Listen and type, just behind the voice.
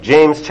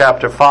James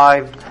chapter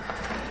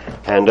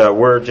 5, and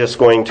we're just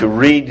going to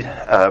read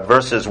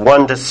verses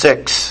 1 to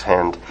 6.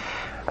 And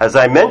as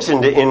I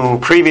mentioned in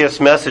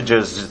previous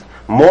messages,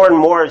 more and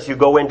more as you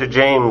go into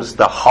James,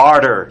 the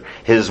harder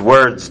his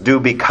words do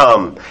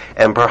become.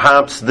 And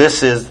perhaps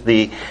this is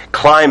the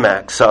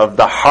climax of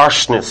the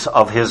harshness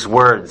of his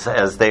words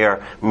as they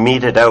are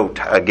meted out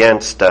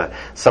against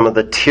some of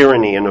the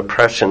tyranny and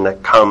oppression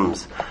that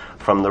comes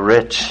from the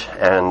rich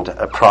and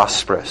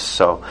prosperous.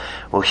 So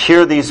we'll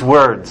hear these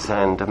words,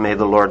 and may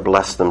the Lord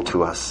bless them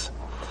to us.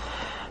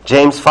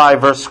 James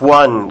 5 verse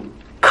 1,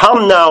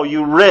 "Come now,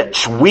 you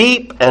rich,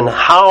 weep and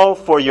howl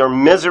for your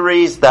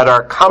miseries that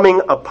are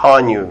coming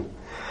upon you.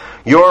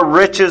 Your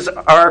riches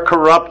are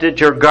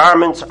corrupted, your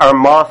garments are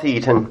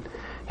moth-eaten.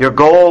 Your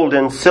gold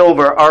and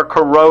silver are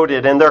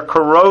corroded, and their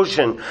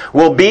corrosion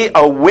will be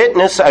a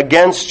witness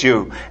against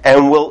you,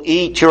 and will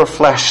eat your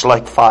flesh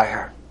like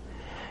fire.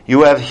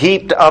 You have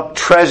heaped up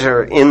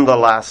treasure in the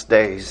last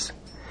days.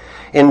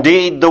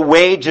 Indeed, the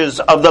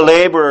wages of the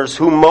laborers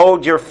who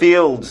mowed your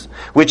fields,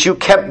 which you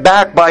kept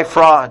back by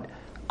fraud,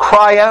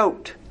 cry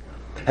out.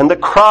 And the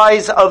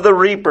cries of the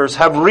reapers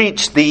have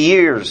reached the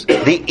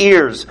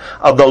ears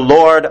of the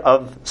Lord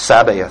of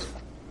Sabaoth.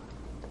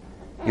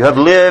 You have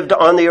lived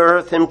on the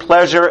earth in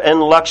pleasure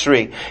and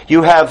luxury.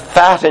 You have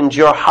fattened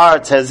your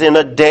hearts as in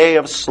a day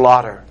of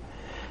slaughter.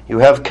 You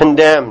have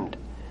condemned.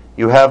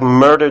 You have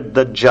murdered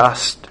the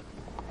just.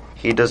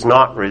 He does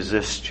not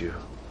resist you.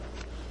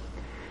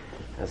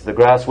 As the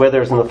grass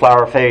withers and the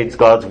flower fades,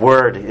 God's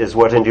word is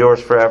what endures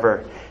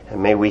forever.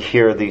 And may we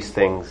hear these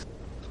things.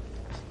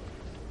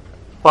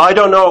 Well, I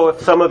don't know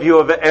if some of you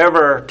have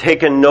ever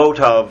taken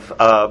note of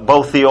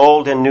both the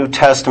Old and New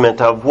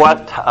Testament of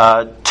what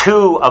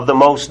two of the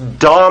most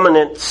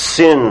dominant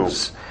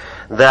sins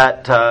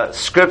that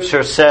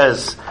Scripture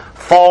says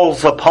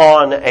falls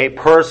upon a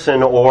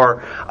person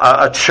or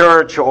a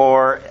church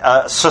or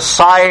a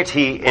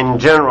society in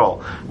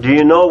general. Do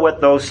you know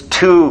what those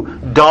two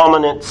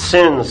dominant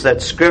sins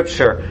that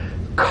Scripture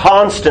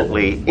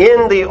constantly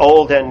in the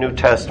Old and New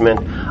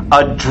Testament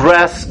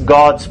address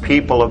God's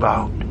people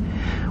about?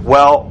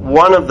 Well,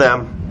 one of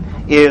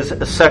them is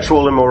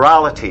sexual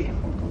immorality.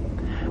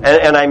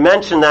 And I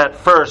mention that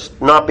first,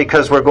 not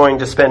because we're going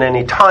to spend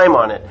any time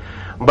on it,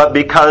 but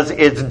because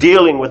it's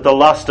dealing with the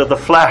lust of the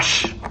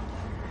flesh.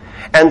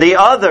 And the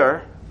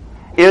other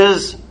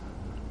is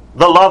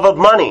the love of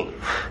money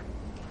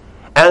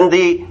and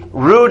the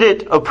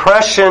rooted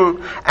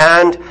oppression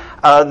and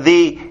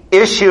the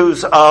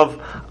issues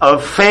of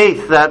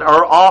faith that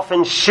are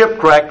often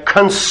shipwrecked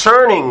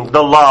concerning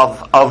the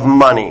love of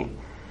money,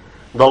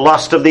 the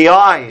lust of the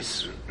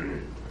eyes.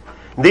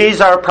 These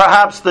are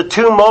perhaps the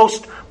two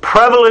most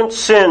prevalent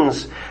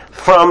sins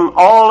from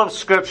all of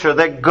Scripture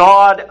that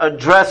God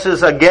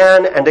addresses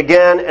again and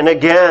again and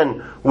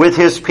again with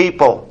His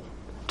people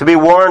to be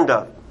warned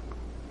of.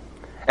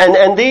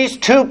 And these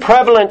two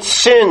prevalent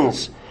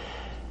sins,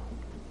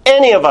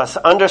 any of us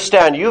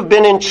understand. You've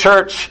been in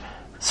church,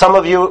 some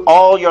of you,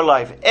 all your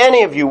life.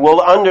 Any of you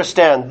will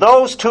understand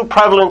those two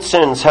prevalent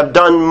sins have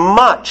done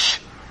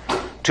much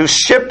to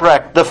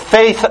shipwreck the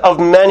faith of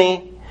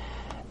many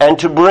and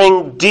to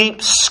bring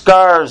deep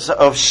scars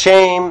of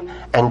shame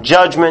and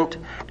judgment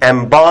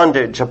and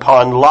bondage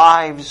upon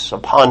lives,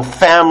 upon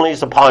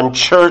families, upon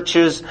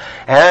churches,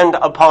 and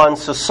upon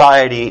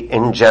society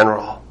in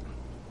general.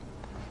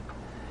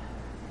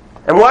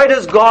 And why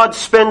does God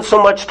spend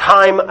so much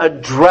time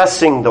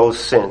addressing those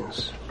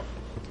sins?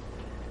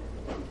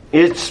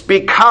 It's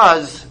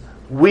because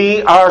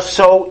we are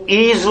so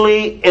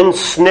easily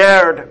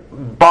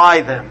ensnared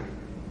by them.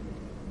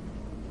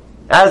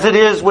 As it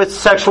is with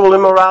sexual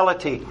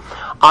immorality.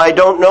 I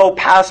don't know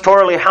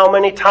pastorally how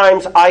many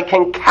times I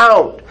can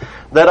count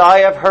that I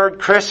have heard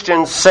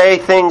Christians say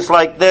things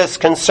like this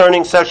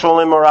concerning sexual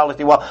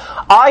immorality. Well,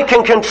 I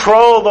can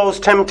control those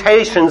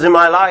temptations in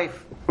my life.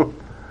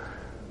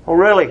 Oh,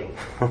 really?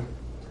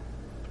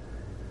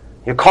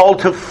 You're called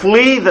to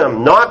flee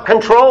them, not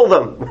control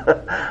them.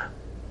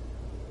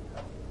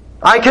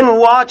 I can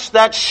watch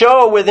that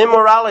show with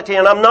immorality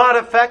and I'm not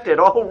affected.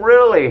 Oh,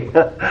 really?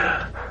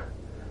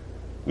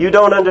 You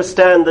don't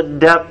understand the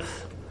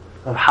depth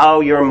of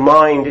how your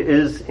mind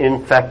is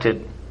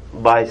infected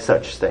by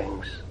such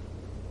things.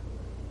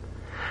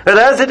 And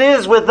as it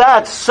is with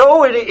that,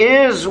 so it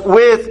is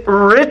with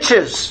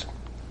riches.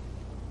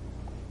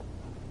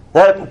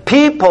 That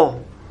people,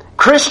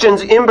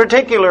 Christians in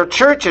particular,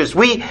 churches,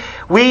 we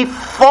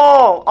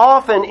fall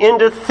often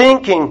into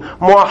thinking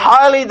more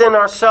highly of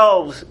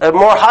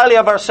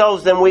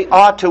ourselves than we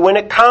ought to when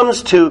it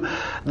comes to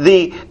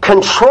the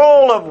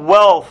control of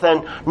wealth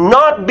and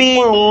not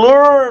being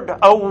lured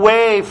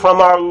away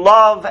from our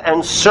love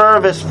and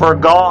service for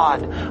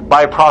God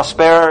by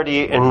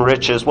prosperity and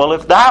riches. Well,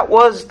 if that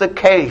was the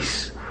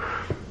case,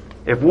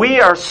 if we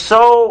are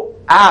so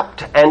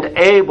apt and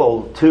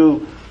able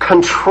to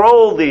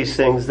control these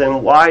things,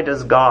 then why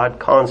does God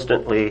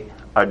constantly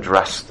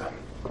address them?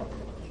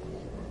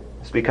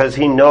 It's because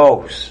He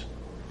knows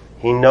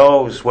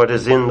what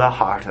is in the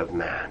heart of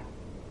man.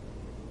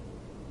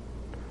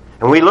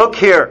 And we look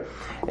here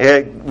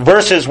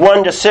verses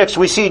 1 to 6,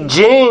 we see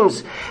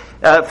James,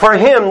 for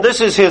him,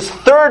 this is his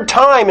third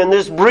time in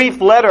this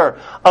brief letter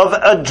of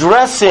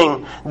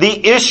addressing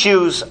the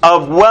issues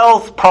of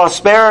wealth,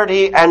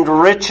 prosperity, and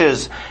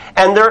riches.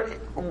 And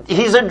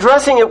he's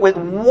addressing it with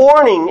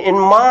warning in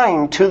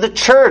mind to the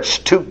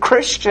church, to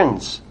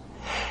Christians.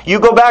 You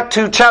go back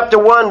to chapter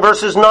 1,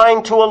 verses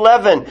 9 to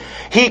 11.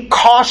 He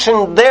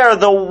cautioned there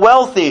the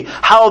wealthy,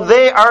 how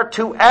they are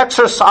to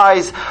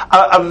exercise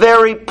a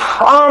very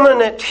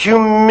prominent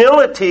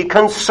humility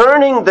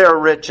concerning their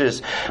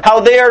riches. How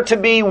they are to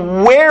be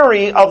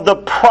wary of the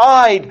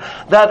pride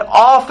that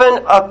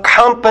often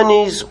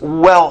accompanies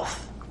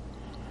wealth.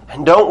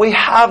 And don't we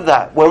have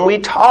that when we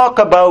talk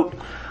about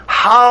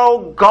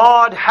how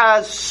God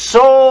has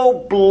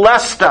so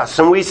blessed us,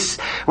 and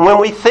when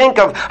we think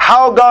of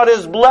how God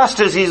has blessed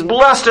us, He's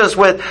blessed us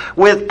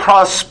with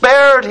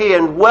prosperity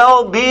and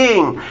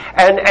well-being.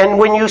 And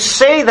when you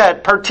say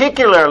that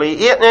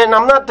particularly, and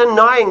I'm not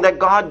denying that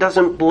God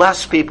doesn't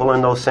bless people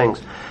in those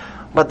things,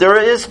 but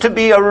there is to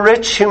be a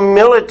rich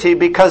humility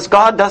because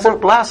God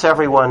doesn't bless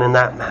everyone in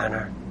that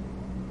manner.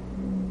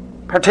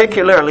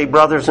 Particularly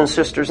brothers and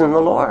sisters in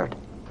the Lord.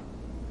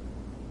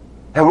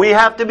 And we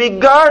have to be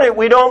guarded.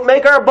 We don't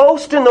make our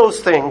boast in those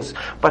things.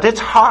 But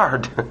it's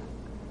hard.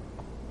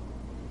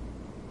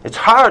 It's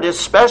hard,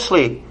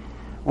 especially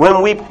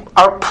when we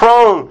are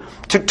prone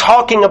to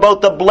talking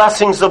about the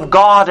blessings of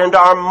God and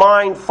our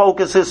mind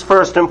focuses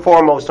first and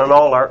foremost on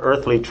all our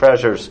earthly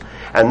treasures.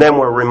 And then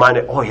we're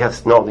reminded, oh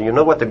yes, no, you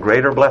know what the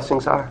greater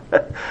blessings are?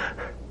 I'm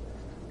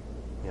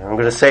going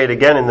to say it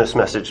again in this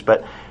message,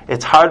 but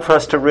it's hard for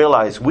us to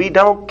realize we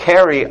don't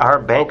carry our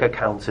bank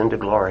accounts into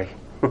glory.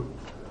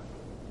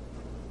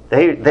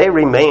 They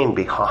remain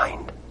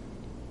behind.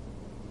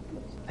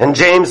 And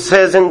James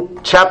says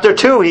in chapter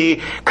 2, he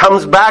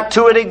comes back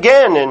to it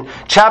again. In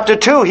chapter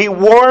 2, he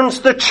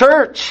warns the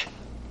church.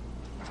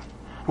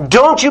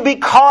 Don't you be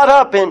caught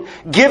up in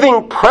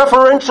giving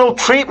preferential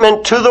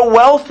treatment to the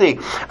wealthy,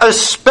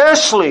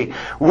 especially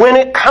when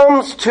it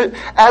comes to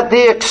at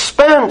the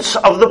expense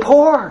of the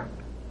poor.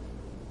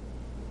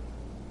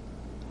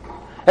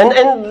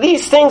 And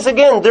these things,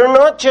 again, they're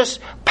not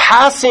just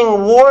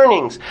passing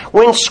warnings.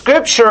 When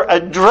Scripture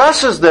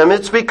addresses them,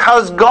 it's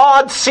because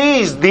God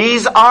sees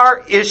these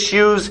are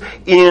issues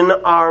in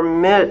our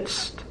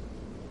midst.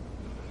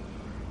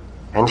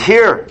 And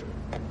here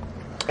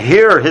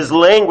his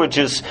language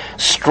is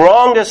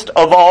strongest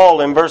of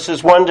all in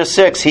verses 1 to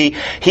 6.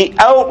 He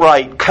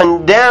outright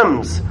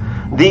condemns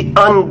the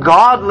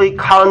ungodly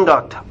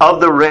conduct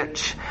of the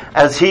rich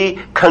as he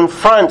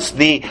confronts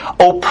the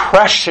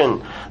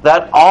oppression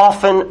that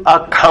often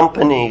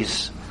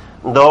accompanies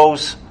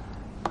those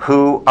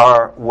who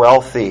are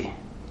wealthy.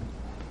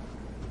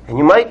 And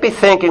you might be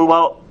thinking,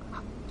 well,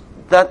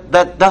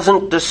 that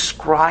doesn't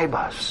describe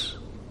us.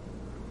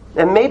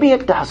 And maybe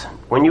it doesn't.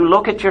 When you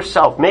look at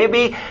yourself,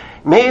 maybe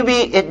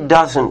it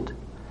doesn't.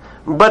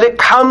 But it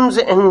comes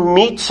and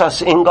meets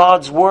us in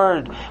God's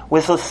Word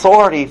with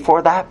authority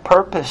for that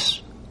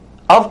purpose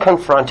of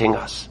confronting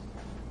us.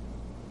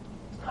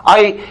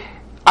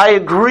 I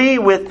agree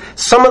with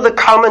some of the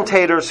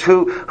commentators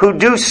who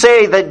do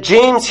say that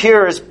James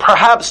here is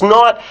perhaps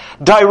not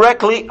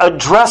directly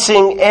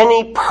addressing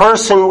any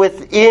person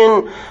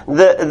within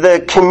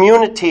the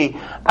community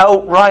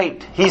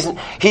outright.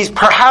 He's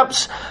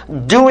perhaps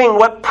doing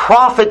what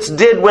prophets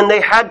did when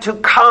they had to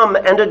come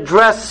and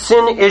address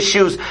sin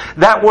issues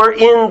that were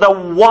in the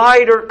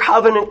wider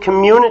covenant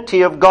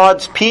community of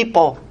God's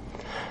people.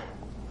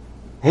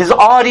 His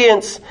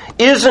audience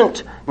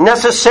isn't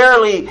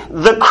necessarily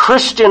the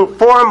Christian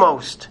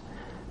foremost.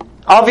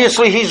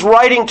 Obviously, he's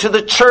writing to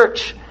the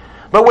church.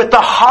 But with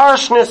the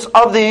harshness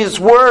of these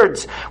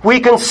words, we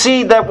can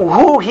see that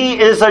who he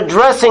is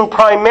addressing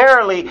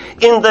primarily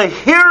in the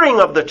hearing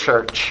of the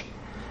church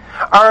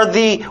are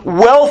the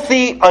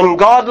wealthy,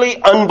 ungodly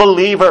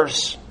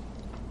unbelievers.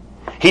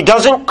 He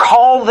doesn't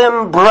call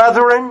them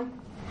brethren.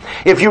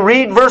 If you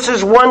read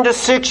verses 1 to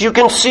 6, you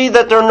can see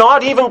that they're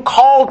not even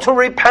called to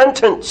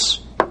repentance.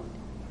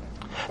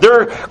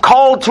 They're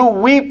called to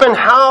weep and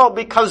howl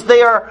because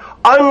they are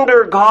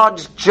under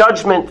God's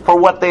judgment for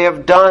what they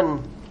have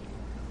done.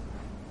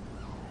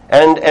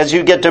 And as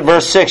you get to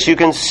verse 6, you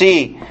can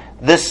see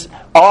this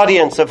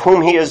audience of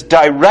whom he is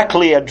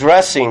directly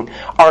addressing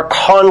are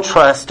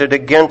contrasted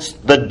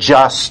against the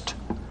just,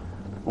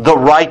 the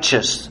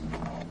righteous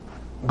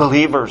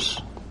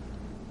believers.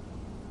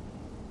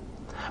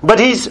 But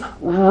he's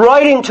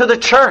writing to the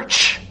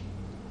church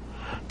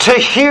to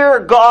hear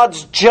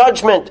God's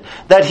judgment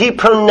that he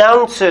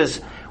pronounces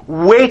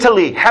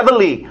weightily,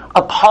 heavily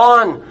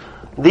upon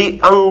the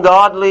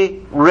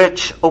ungodly,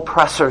 rich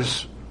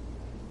oppressors.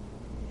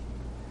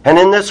 And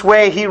in this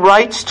way he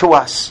writes to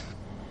us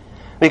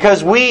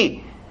because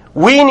we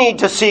need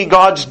to see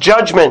God's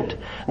judgment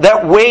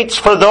that waits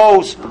for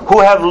those who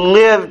have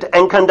lived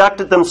and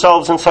conducted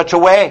themselves in such a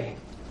way.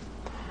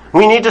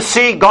 We need to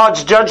see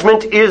God's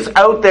judgment is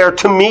out there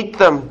to meet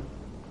them.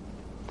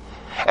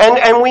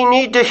 And we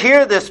need to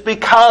hear this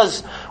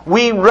because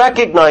we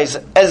recognize,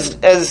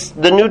 as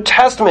the New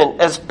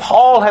Testament, as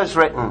Paul has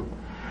written,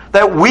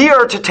 that we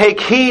are to take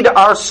heed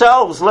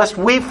ourselves lest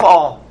we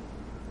fall.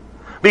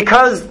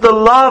 Because the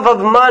love of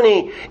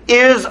money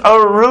is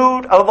a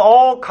root of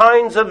all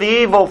kinds of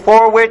evil,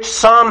 for which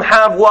some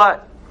have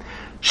what?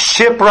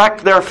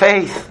 Shipwrecked their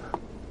faith.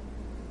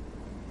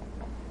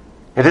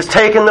 It has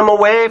taken them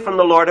away from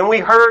the Lord. And we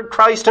heard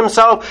Christ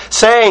himself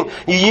saying,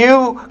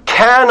 you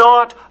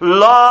cannot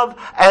love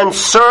and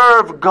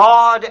serve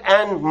God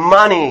and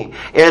money.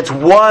 It's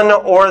one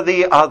or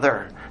the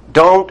other.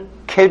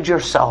 Don't kid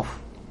yourself.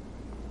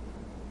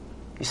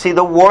 You see,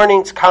 the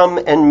warnings come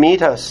and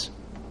meet us.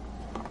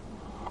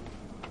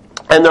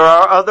 And there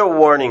are other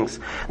warnings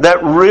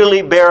that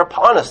really bear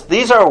upon us.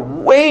 These are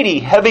weighty,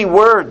 heavy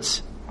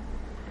words.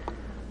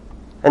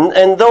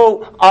 And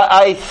though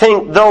I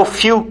think, though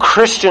few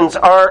Christians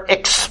are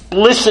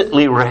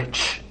explicitly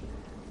rich,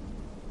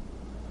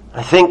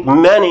 I think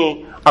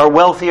many are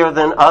wealthier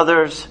than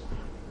others.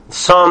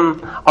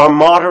 Some are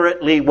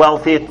moderately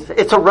wealthy.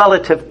 It's a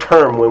relative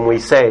term when we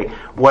say,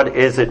 what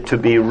is it to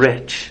be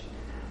rich?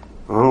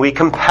 When we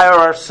compare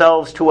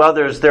ourselves to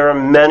others, there are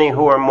many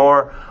who are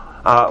more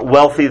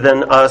wealthy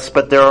than us,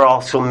 but there are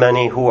also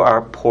many who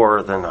are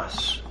poorer than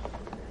us.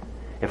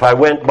 If I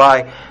went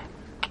by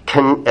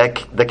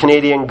the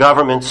Canadian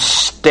government's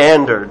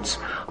standards,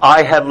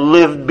 I have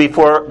lived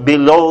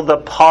below the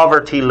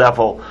poverty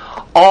level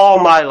all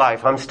my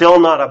life. I'm still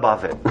not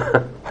above it.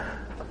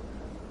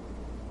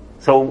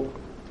 So,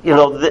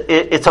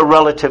 it's a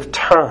relative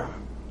term.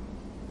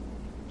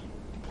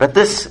 But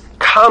this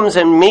comes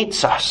and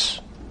meets us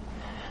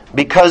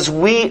because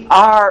we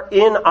are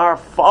in our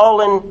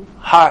fallen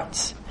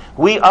hearts.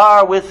 We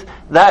are with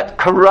that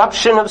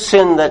corruption of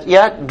sin that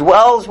yet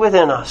dwells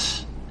within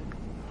us.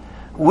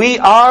 We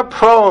are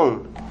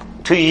prone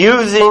to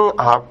using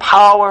our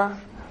power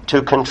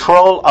to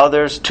control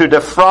others, to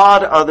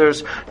defraud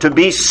others, to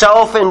be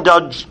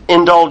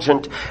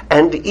self-indulgent,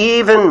 and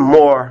even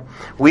more,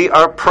 we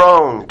are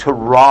prone to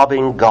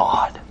robbing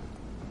God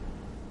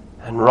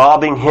and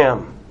robbing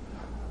Him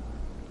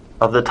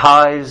of the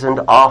tithes and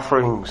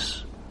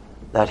offerings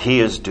that He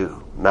is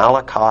due.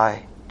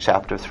 Malachi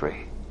chapter 3.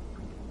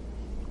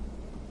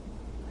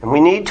 And we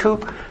need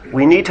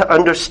to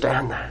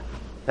understand that.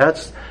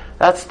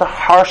 That's the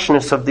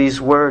harshness of these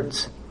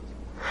words.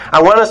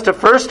 I want us to,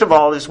 first of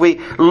all, as we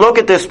look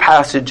at this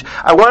passage,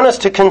 I want us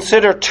to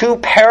consider two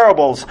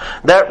parables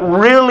that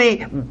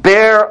really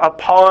bear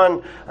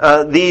upon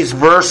these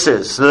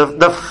verses.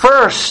 The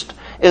first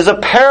is a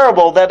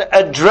parable that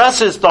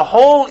addresses the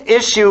whole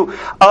issue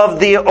of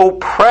the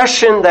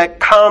oppression that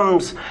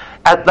comes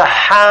at the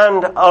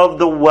hand of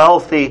the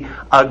wealthy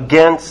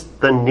against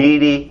the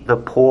needy, the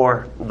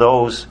poor,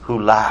 those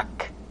who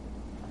lack.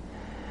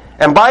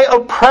 And by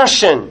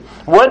oppression,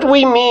 what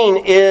we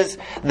mean is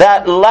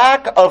that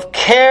lack of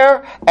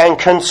care and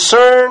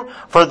concern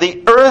for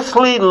the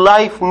earthly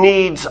life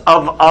needs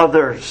of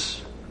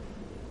others.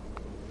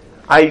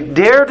 I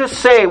dare to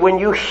say, when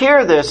you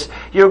hear this,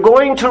 you're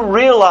going to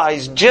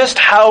realize just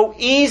how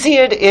easy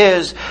it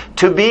is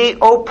to be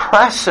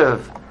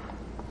oppressive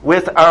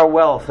with our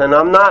wealth. And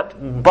I'm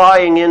not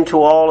buying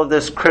into all of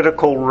this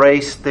critical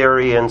race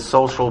theory and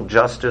social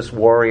justice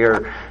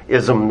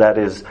warriorism that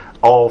is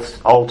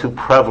all too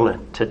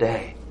prevalent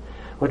today.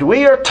 What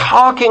we are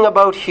talking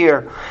about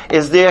here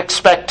is the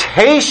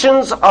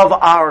expectations of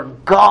our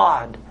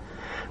God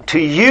to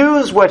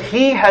use what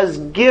He has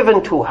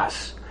given to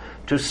us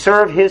to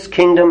serve His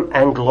kingdom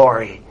and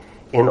glory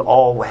in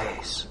all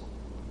ways.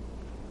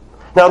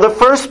 Now, the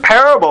first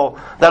parable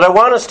that I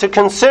want us to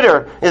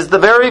consider is the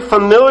very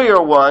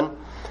familiar one,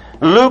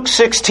 Luke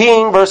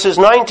 16, verses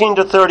 19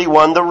 to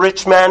 31, the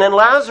rich man and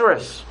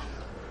Lazarus.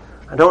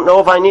 I don't know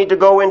if I need to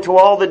go into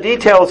all the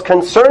details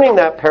concerning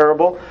that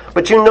parable,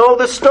 but you know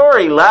the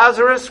story.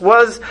 Lazarus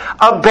was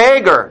a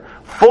beggar,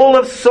 full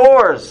of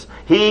sores.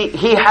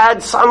 He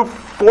had some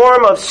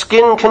form of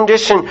skin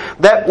condition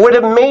that would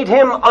have made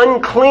him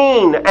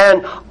unclean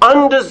and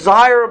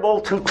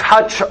undesirable to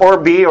touch or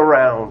be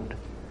around.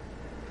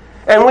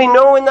 And we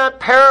know in that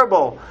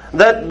parable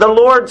that the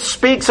Lord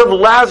speaks of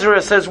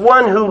Lazarus as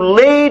one who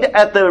laid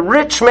at the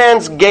rich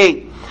man's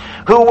gate,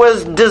 who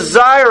was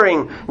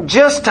desiring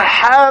just to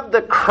have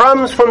the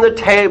crumbs from the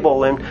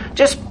table. And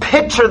just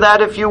picture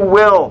that, if you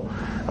will.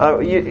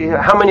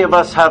 How many of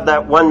us have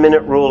that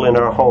 1-minute rule in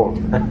our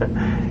home?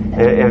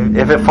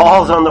 If it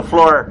falls on the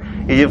floor,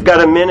 you've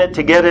got a minute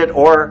to get it,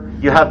 or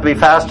you have to be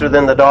faster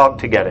than the dog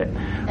to get it.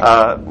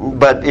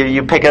 But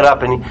you pick it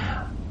up and...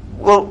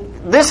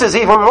 this is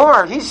even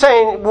more. He's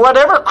saying,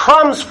 whatever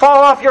crumbs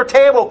fall off your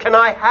table, can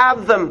I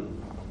have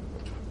them?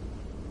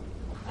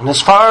 And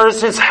as far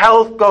as his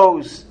health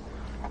goes,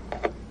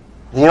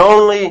 the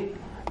only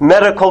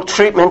medical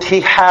treatment he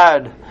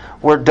had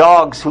were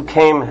dogs who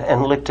came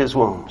and licked his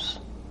wounds.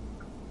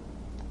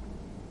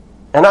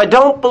 And I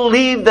don't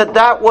believe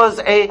that was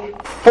a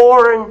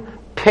foreign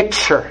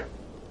picture.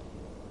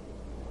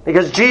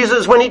 Because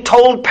Jesus, when He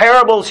told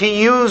parables,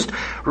 He used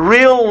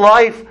real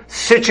life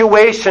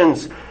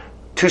situations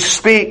to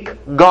speak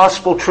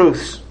gospel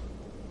truths.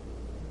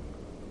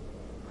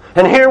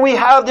 And here we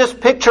have this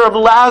picture of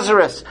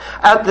Lazarus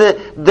at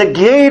the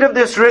gate of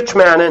this rich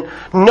man, and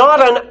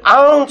not an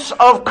ounce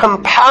of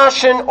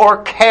compassion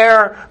or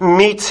care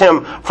meets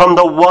him from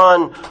the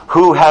one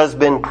who has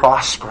been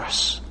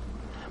prosperous.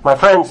 My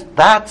friends,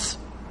 that's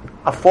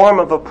a form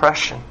of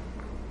oppression.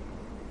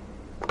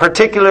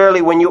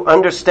 Particularly when you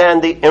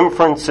understand the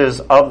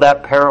inferences of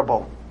that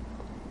parable.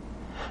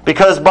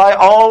 Because by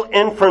all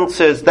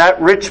inferences, that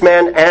rich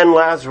man and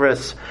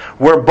Lazarus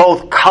were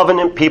both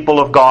covenant people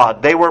of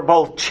God. They were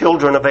both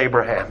children of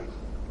Abraham.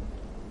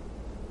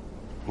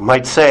 You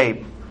might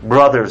say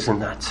brothers in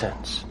that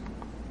sense.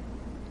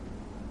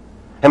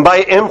 And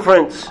by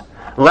inference,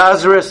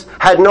 Lazarus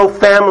had no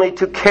family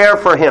to care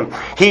for him.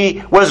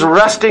 He was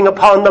resting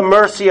upon the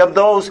mercy of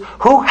those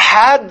who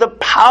had the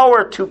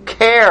power to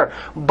care,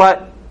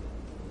 but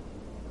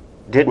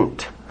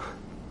didn't.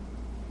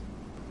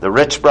 The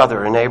rich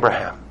brother in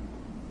Abraham.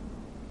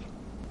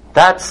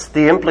 That's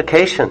the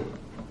implication.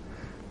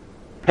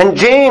 And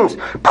James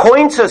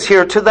points us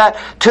here to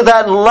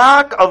that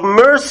lack of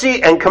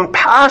mercy and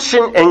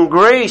compassion and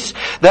grace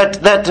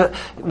that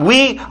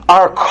we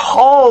are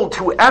called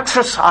to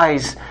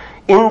exercise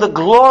in the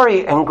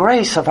glory and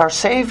grace of our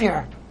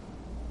Savior.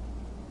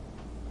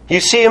 You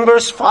see in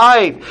verse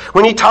 5,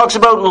 when he talks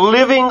about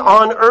living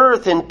on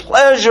earth in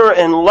pleasure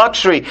and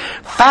luxury,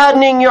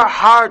 fattening your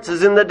hearts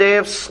as in the day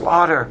of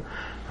slaughter.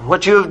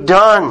 What you have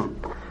done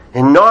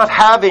in not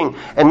having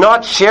and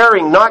not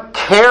sharing, not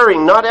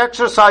caring, not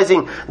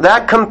exercising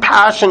that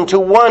compassion to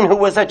one who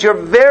was at your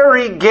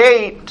very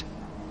gate,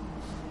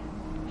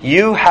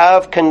 you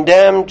have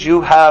condemned,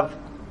 you have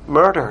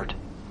murdered.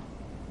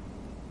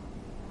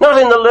 Not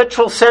in the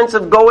literal sense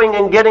of going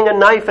and getting a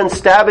knife and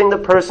stabbing the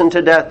person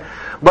to death,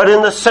 but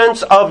in the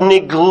sense of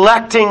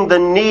neglecting the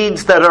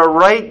needs that are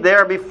right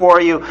there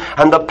before you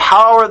and the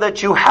power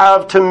that you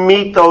have to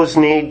meet those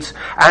needs,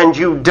 and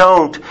you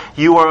don't.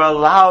 You are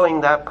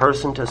allowing that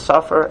person to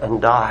suffer and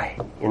die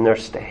in their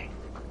state.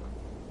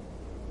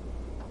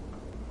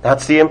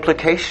 That's the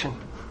implication.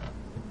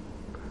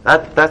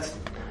 That's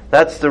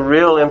the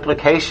real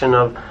implication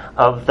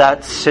of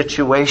that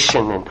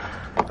situation. And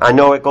I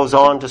know it goes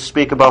on to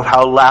speak about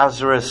how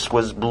Lazarus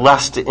was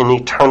blessed in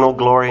eternal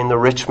glory and the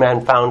rich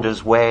man found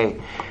his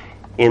way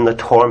in the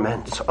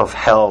torments of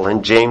hell.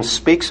 And James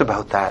speaks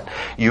about that.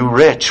 You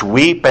rich,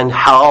 weep and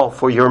howl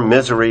for your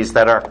miseries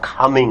that are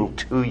coming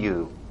to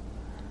you.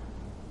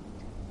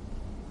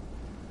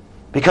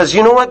 Because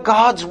you know what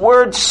God's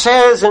Word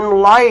says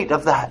in light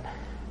of that?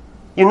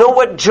 You know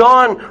what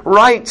John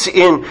writes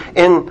in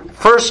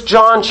 1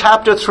 John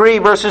chapter 3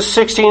 verses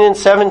 16 and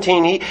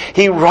 17.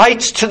 He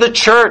writes to the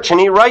church, and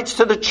he writes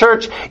to the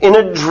church in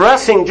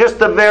addressing just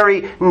the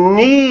very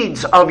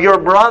needs of your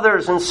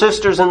brothers and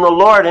sisters in the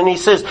Lord. And he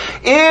says,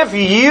 if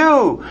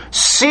you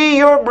see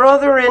your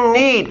brother in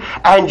need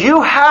and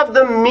you have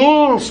the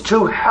means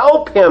to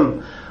help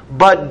him,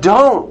 but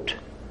don't,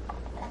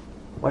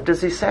 what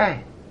does he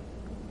say?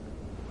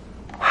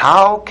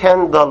 How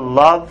can the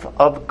love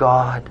of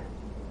God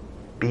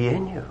be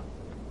in you?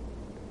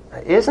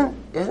 Isn't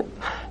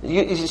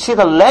you see,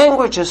 the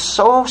language is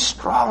so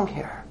strong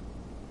here.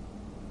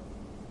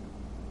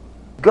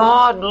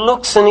 God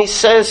looks and he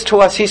says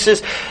to us, he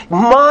says,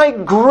 my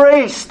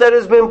grace that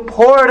has been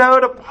poured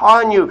out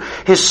upon you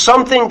is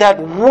something that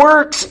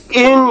works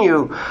in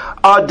you,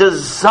 a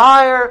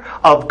desire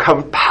of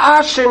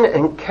compassion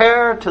and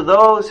care to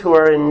those who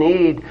are in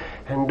need.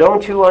 And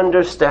don't you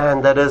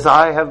understand that as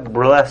I have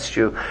blessed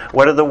you,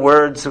 what are the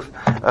words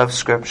of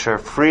Scripture?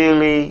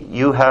 Freely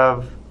you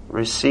have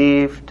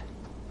received,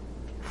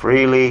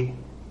 freely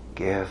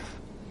give.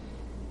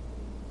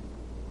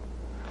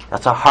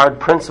 That's a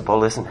hard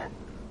principle, isn't it?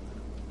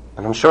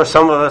 And I'm sure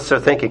some of us are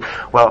thinking,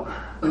 well,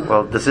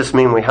 does this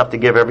mean we have to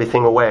give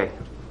everything away?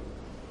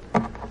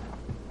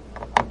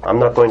 I'm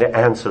not going to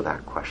answer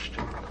that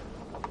question.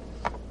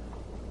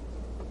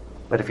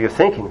 But if you're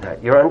thinking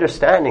that, you're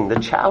understanding the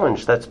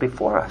challenge that's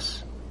before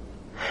us.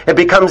 It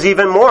becomes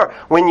even more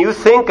when you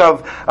think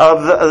of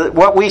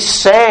what we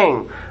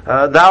sang,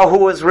 thou who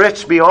was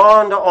rich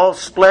beyond all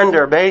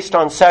splendor, based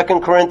on 2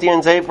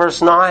 Corinthians 8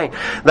 verse 9.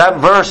 That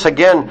verse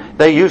again,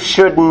 that you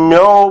should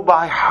know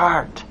by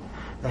heart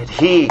that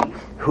he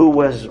who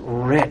was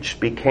rich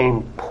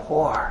became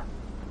poor,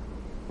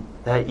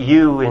 that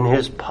you in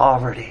his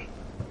poverty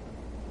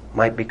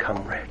might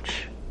become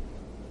rich.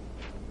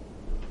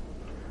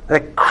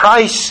 That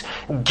Christ's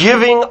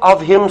giving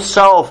of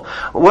himself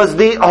was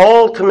the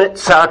ultimate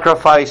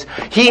sacrifice.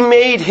 He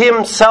made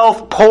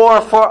himself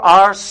poor for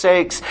our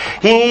sakes.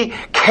 He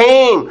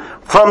came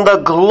from the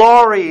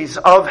glories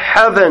of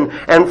heaven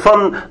and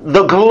from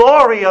the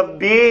glory of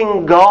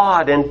being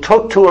God and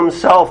took to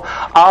himself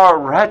our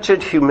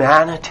wretched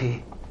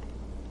humanity.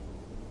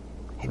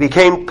 He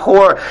became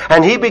poor,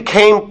 and he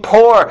became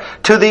poor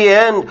to the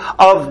end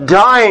of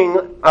dying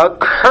a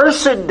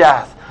cursed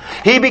death.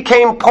 He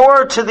became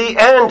poor to the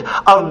end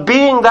of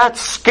being that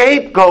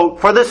scapegoat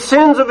for the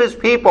sins of his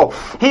people.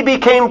 He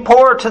became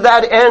poor to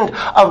that end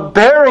of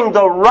bearing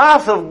the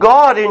wrath of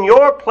God in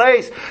your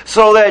place,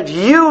 so that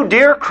you,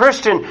 dear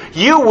Christian,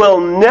 you will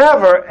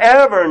never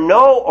ever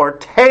know or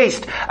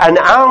taste an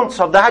ounce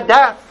of that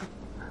death.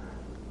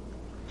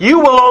 You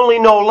will only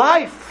know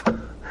life.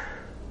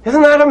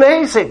 Isn't that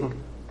amazing?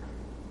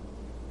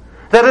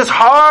 That as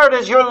hard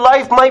as your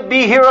life might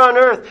be here on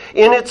earth,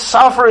 in its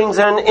sufferings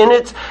and in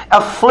its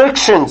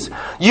afflictions,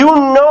 you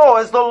know,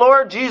 as the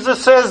Lord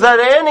Jesus says, that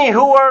any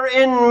who are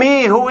in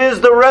me, who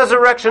is the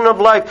resurrection of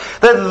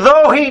life, that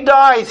though he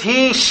dies,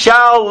 he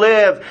shall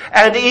live.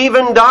 And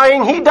even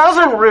dying, he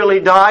doesn't really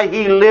die,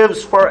 he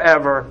lives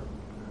forever.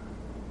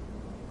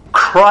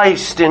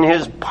 Christ in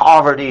his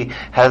poverty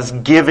has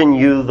given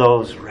you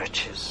those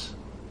riches.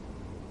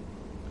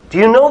 Do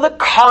you know the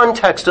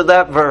context of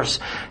that verse?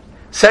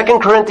 2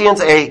 Corinthians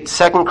 8,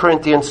 2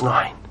 Corinthians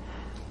 9.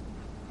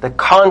 The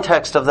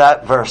context of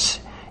that verse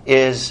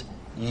is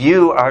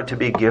you are to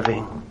be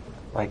giving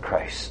like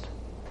Christ.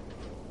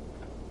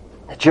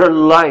 That your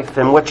life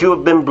and what you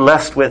have been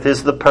blessed with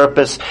is the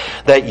purpose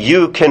that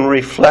you can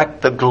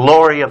reflect the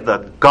glory of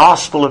the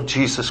gospel of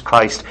Jesus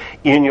Christ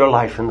in your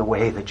life in the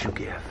way that you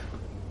give.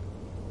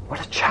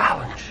 What a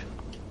challenge.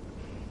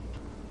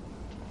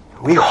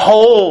 We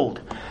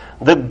hold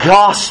the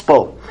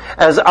gospel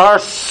as our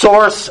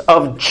source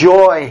of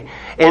joy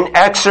in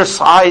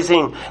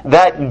exercising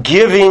that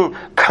giving,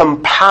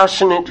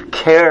 compassionate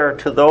care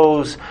to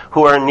those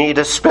who are in need,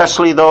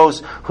 especially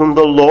those whom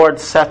the Lord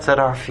sets at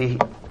our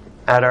feet,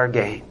 at our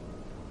gate.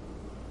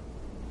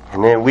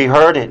 And then we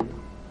heard it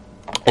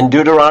in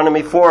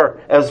Deuteronomy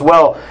 4 as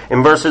well,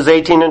 in verses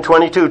 18 and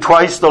 22.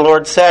 Twice the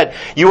Lord said,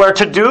 you are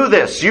to do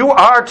this. You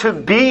are to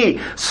be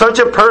such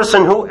a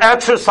person who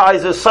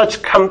exercises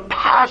such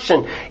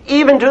compassion,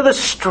 even to the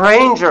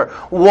stranger.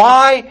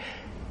 Why?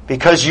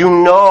 Because you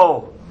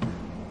know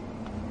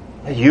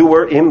that you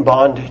were in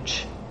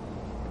bondage.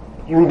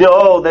 You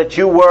know that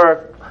you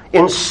were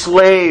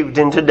enslaved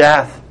into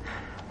death,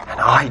 and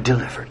I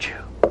delivered you.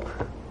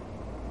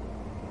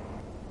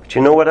 But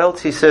you know what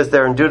else he says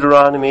there in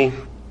Deuteronomy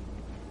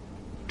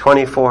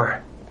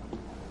 24.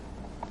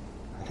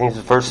 I think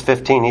it's verse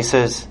 15. He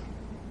says,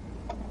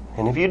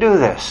 and if you do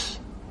this,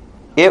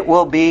 it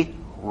will be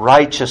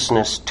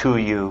righteousness to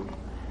you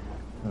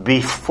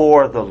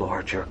before the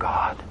Lord your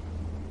God.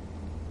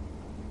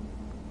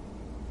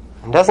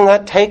 And doesn't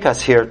that take us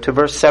here to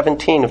verse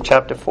 17 of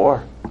chapter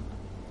 4?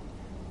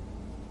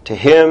 To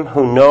him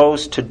who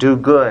knows to do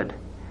good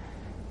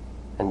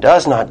and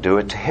does not do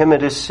it, to him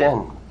it is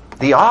sin.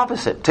 The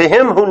opposite. To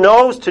him who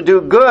knows to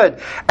do good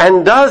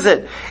and does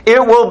it, it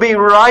will be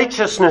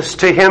righteousness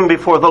to him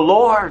before the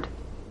Lord.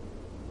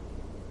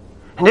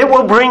 And it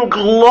will bring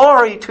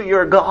glory to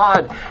your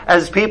God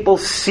as people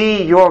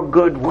see your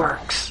good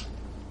works.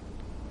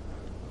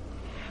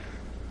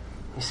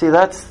 You see,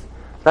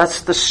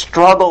 that's the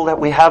struggle that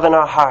we have in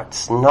our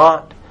hearts,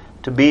 not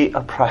to be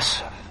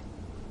oppressive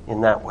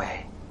in that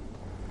way,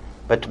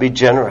 but to be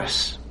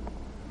generous.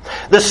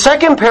 The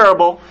second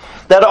parable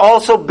that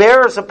also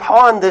bears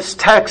upon this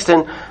text,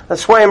 and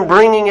that's why I'm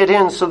bringing it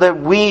in so that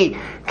we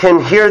can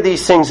hear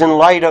these things in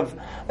light of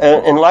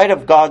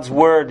God's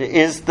Word,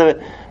 is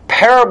the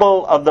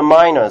parable of the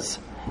minas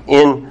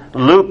in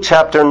Luke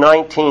chapter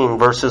 19,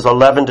 verses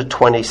 11 to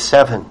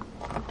 27.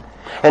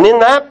 And in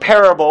that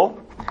parable,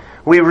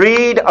 we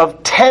read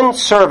of 10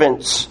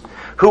 servants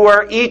who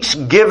are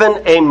each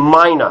given a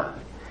mina.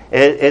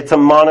 It's a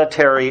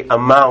monetary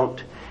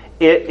amount.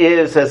 It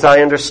is, as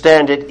I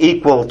understand it,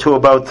 equal to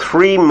about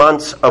 3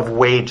 months of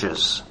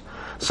wages.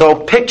 So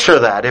picture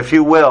that, if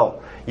you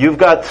will. You've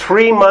got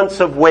 3 months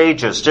of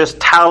wages.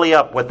 Just tally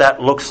up what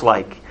that looks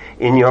like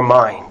in your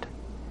mind.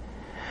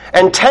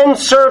 And 10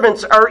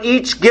 servants are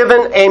each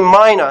given a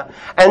mina,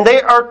 and they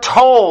are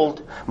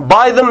told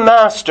by the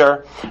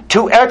master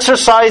to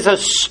exercise a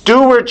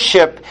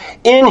stewardship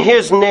in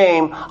his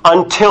name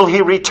until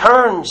he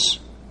returns.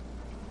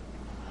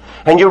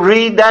 And you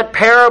read that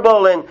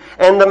parable,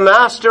 and the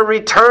master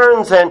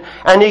returns, and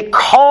he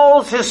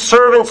calls his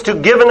servants to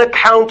give an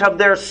account of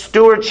their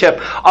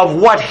stewardship, of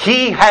what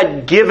he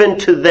had given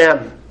to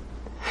them.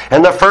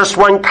 And the first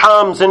one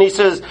comes and he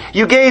says,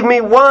 you gave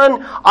me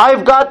 1,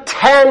 I've got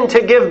 10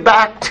 to give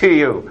back to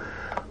you.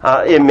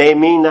 It may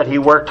mean that he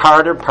worked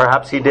harder,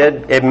 perhaps he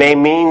did. It may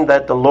mean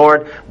that the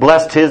Lord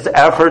blessed his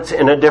efforts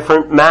in a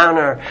different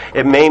manner.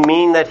 It may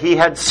mean that he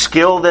had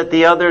skill that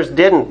the others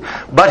didn't.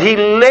 But he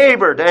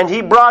labored and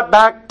he brought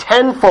back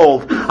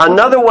tenfold.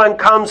 Another one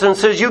comes and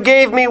says, you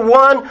gave me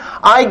 1,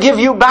 I give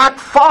you back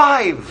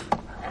 5.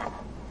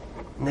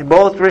 And they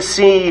both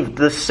received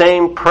the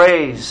same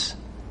praise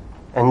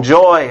and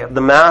joy of the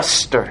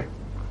master.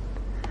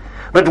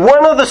 But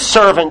one of the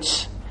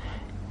servants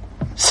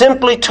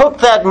simply took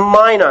that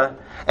mina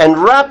and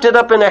wrapped it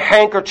up in a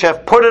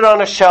handkerchief, put it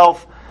on a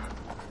shelf,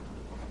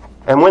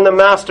 and when the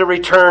master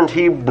returned,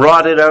 he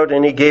brought it out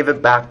and he gave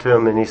it back to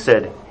him, and he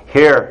said,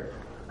 here,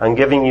 I'm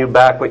giving you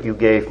back what you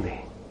gave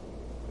me.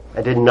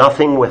 I did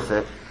nothing with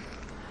it.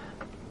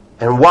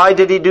 And why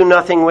did he do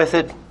nothing with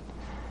it?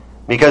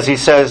 Because he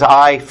says,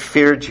 I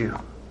feared you.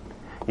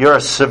 You're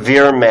a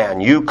severe man.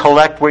 You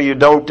collect where you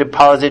don't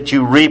deposit.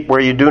 You reap where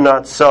you do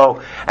not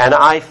sow. And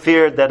I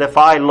feared that if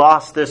I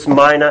lost this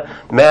mina,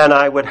 man,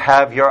 I would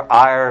have your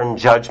ire and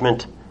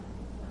judgment.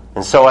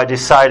 And so I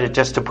decided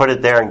just to put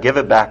it there and give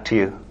it back to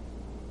you.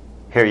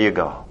 Here you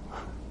go.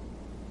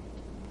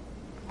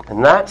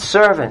 And that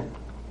servant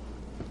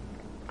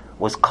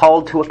was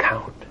called to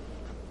account.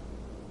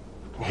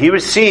 He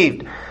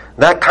received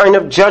that kind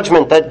of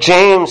judgment that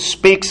James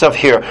speaks of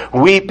here.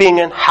 Weeping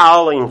and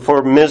howling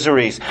for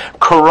miseries,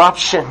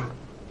 corruption,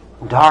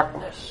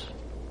 darkness.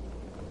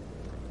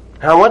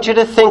 Now I want you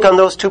to think on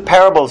those two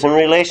parables in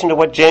relation to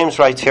what James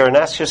writes here and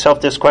ask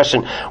yourself this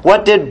question.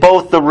 What did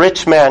both the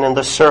rich man and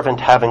the servant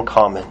have in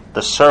common?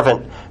 The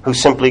servant who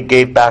simply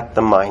gave back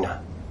the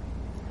mina.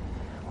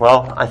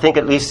 Well, I think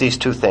at least these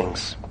two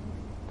things.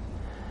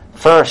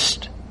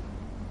 First,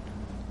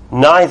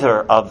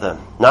 neither of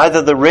them,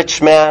 neither the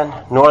rich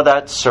man nor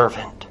that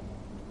servant,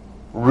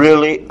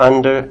 really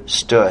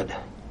understood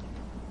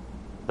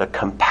the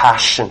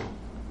compassion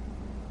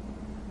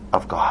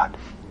of God.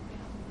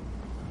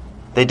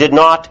 They did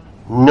not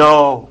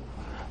know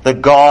the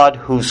God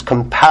whose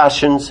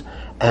compassions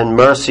and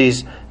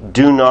mercies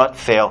do not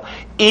fail,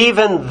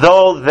 even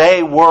though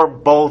they were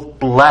both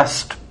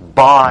blessed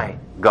by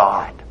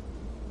God.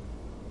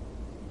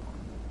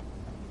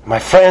 My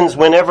friends,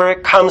 whenever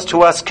it comes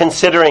to us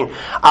considering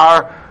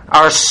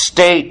our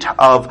state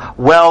of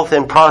wealth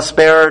and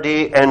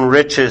prosperity and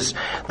riches,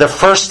 the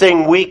first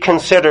thing we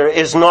consider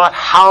is not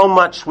how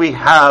much we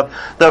have.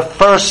 The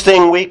first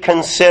thing we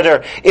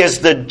consider is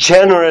the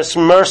generous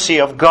mercy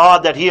of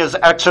God that He has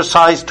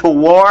exercised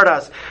toward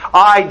us.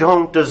 I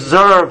don't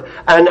deserve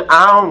an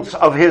ounce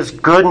of His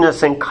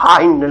goodness and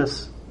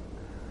kindness.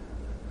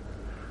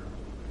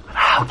 But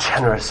how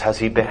generous has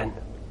He been?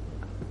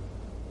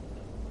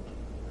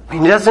 I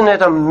mean, isn't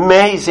it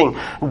amazing,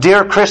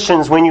 dear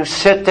Christians, when you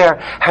sit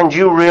there and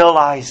you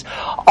realize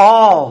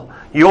all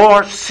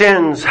your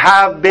sins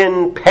have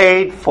been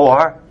paid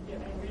for?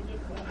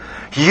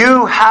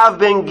 You have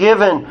been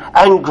given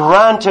and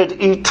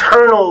granted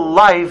eternal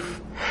life.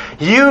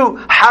 You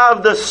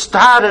have the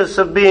status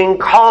of being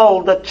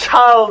called the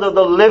child of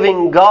the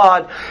living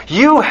God.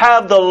 You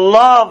have the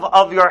love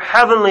of your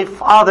Heavenly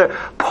Father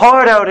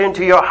poured out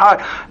into your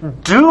heart.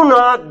 Do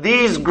not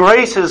these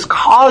graces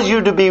cause you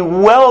to be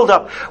welled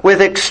up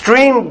with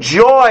extreme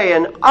joy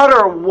and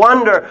utter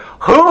wonder?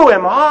 Who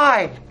am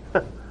I?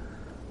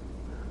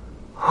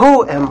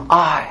 Who am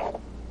I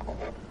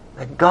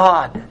that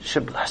God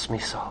should bless me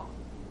so?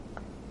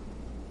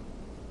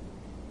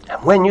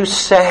 And when you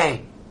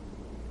say,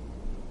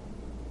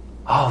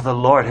 oh, the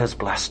Lord has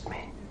blessed me,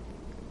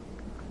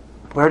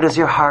 where does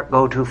your heart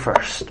go to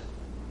first?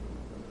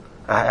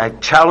 I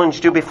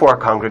challenged you before,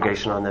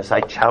 congregation, on this.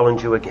 I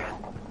challenge you again.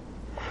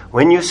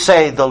 When you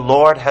say, the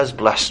Lord has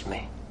blessed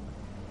me,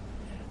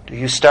 do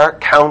you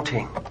start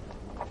counting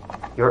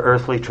your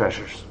earthly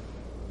treasures?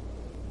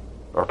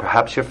 Or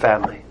perhaps your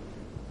family?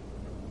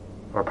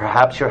 Or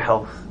perhaps your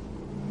health?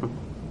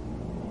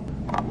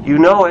 You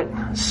know it.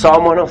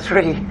 Psalm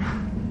 103.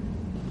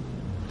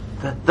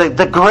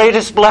 The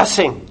greatest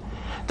blessing.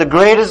 The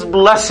greatest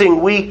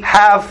blessing we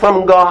have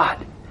from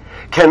God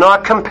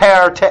cannot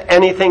compare to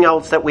anything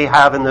else that we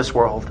have in this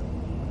world.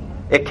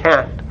 It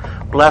can't.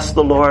 Bless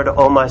the Lord,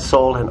 O my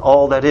soul, and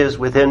all that is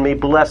within me.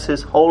 Bless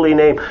His holy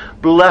name.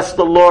 Bless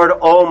the Lord,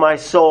 O my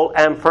soul,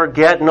 and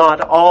forget not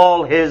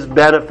all His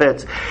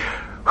benefits.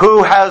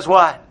 Who has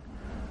what?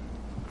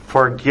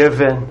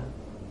 Forgiven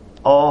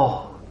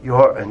all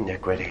your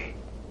iniquity.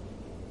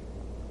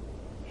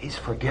 He's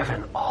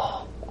forgiven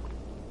all.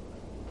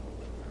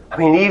 I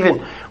mean,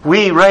 even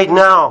we right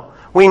now,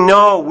 we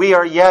know we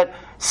are yet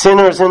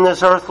sinners in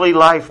this earthly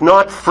life,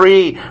 not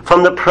free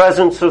from the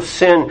presence of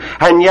sin.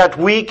 And yet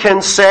we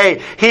can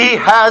say, He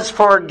has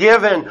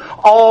forgiven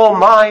all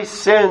my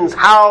sins.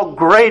 How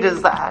great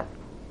is that?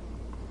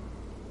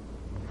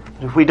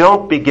 If we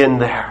don't begin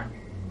there,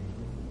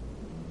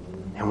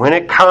 and when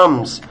it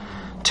comes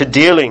to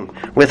dealing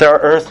with our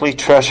earthly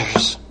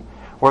treasures,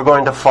 we're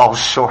going to fall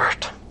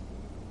short.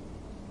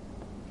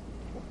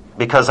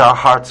 Because our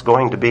heart's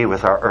going to be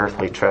with our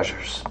earthly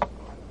treasures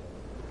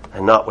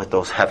and not with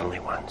those heavenly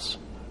ones.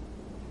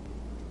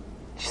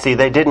 You see,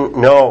 they didn't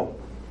know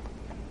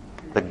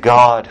the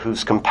God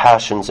whose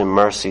compassions and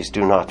mercies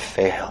do not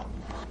fail.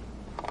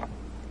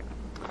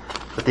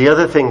 But the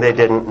other thing they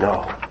didn't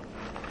know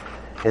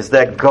is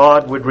that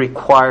God would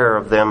require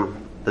of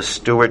them the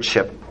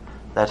stewardship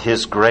that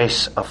His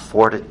grace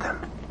afforded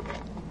them.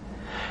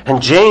 And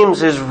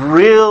James is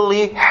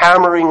really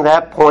hammering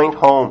that point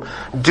home.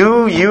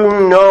 Do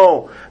you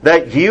know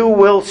that you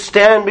will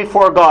stand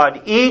before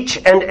God, each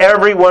and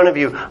every one of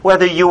you,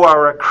 whether you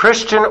are a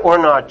Christian or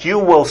not, you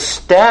will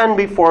stand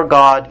before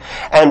God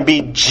and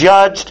be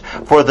judged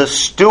for the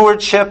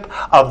stewardship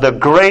of the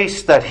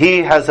grace that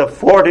He has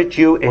afforded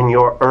you in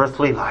your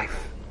earthly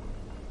life.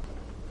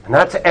 And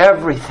that's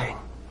everything.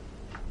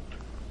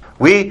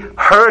 We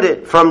heard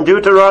it from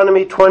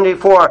Deuteronomy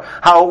 24,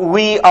 how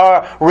we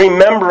are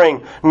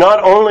remembering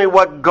not only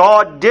what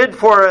God did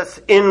for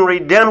us in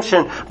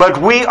redemption, but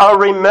we are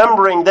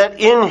remembering that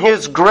in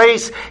His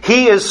grace,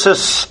 He is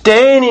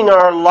sustaining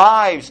our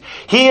lives.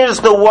 He is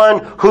the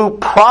one who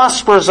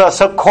prospers us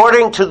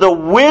according to the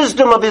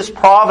wisdom of His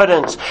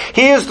providence.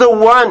 He is the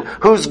one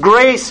whose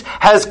grace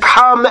has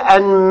come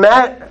and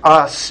met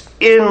us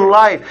in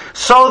life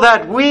so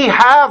that we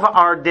have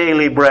our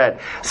daily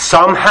bread.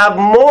 Some have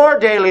more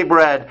daily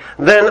bread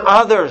than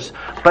others,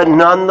 but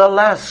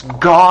nonetheless,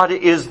 God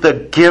is the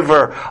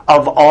giver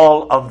of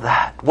all of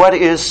that. What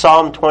is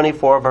Psalm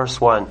 24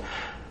 verse 1?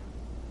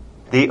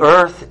 The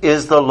earth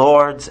is the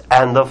Lord's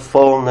and the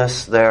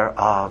fullness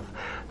thereof,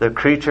 the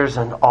creatures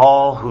and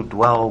all who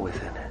dwell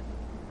within it.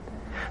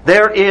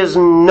 There is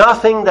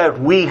nothing that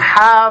we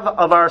have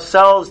of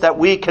ourselves that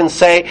we can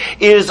say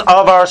is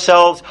of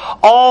ourselves.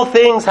 All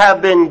things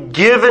have been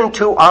given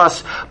to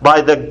us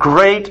by the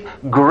great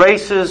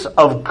graces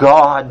of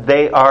God.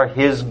 They are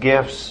His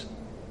gifts.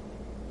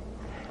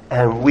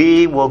 And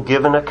we will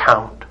give an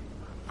account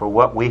for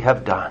what we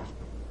have done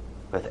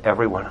with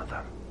every one of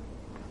them.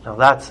 Now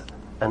that's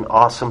an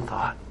awesome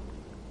thought.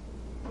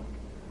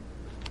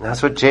 And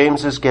that's what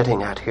James is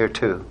getting at here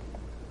too.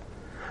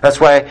 That's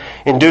why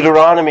in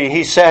Deuteronomy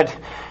he said,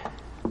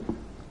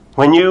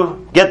 when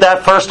you get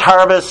that first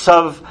harvest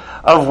of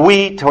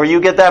wheat, or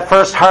you get that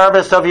first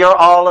harvest of your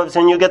olives,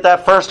 and you get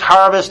that first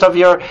harvest of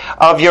your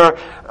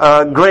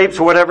grapes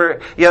or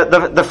whatever,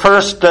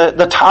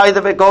 the tithe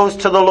of it goes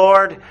to the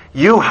Lord.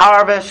 You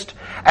harvest,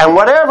 and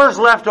whatever's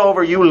left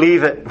over, you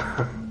leave it,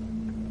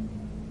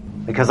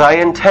 because I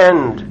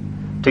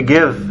intend to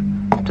give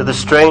to the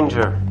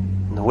stranger,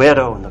 and the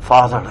widow, and the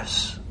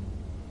fatherless.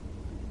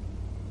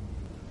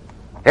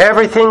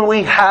 Everything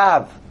we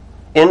have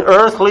in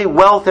earthly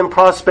wealth and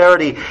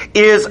prosperity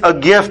is a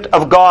gift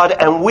of God,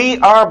 and we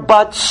are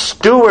but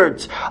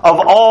stewards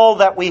of all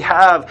that we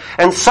have.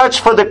 And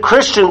such for the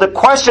Christian, the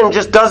question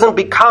just doesn't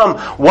become,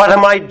 what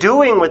am I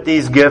doing with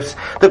these gifts?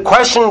 The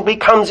question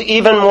becomes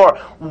even more,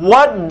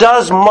 what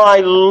does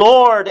my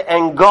Lord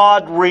and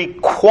God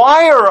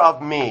require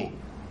of me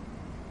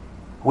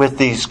with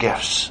these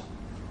gifts?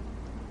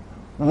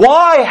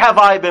 Why have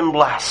I been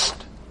blessed?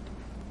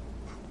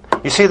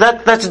 You see,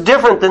 that's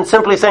different than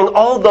simply saying,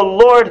 oh, the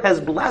Lord has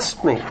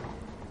blessed me.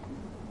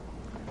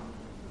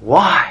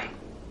 Why?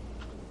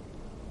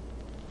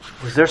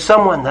 Is there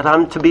someone that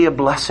I'm to be a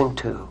blessing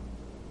to?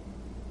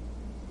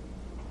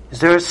 Is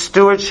there a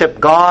stewardship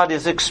God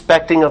is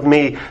expecting of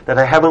me that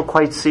I haven't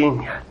quite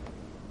seen yet?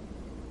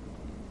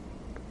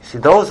 You see,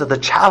 those are the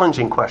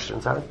challenging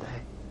questions, aren't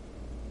they?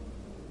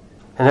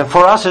 And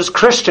for us as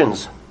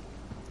Christians,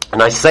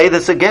 and I say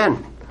this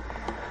again,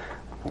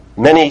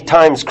 many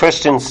times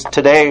Christians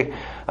today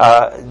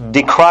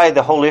decry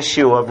the whole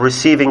issue of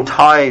receiving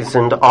tithes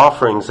and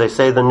offerings. They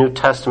say the New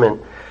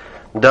Testament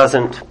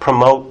doesn't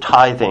promote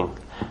tithing.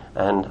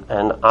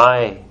 And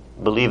I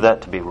believe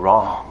that to be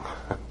wrong.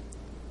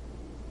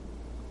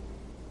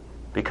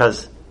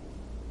 Because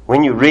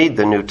when you read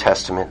the New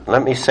Testament,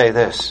 let me say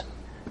this.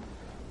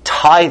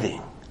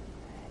 Tithing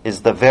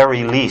is the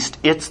very least.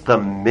 It's the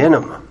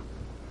minimum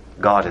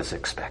God is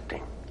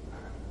expecting.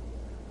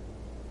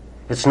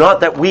 It's not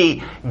that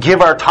we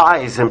give our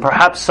tithes, and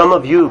perhaps some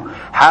of you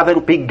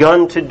haven't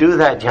begun to do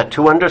that yet,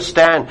 to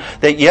understand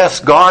that yes,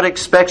 God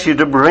expects you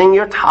to bring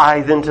your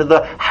tithe into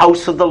the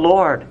house of the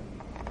Lord.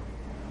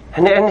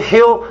 And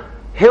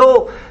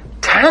He'll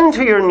tend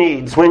to your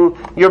needs when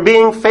you're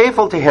being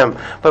faithful to Him.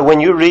 But when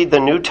you read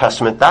the New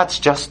Testament, that's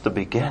just the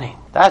beginning.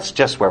 That's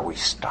just where we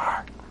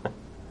start.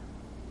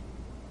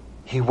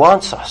 He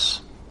wants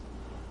us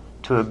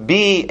to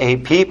be a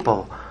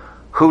people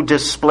who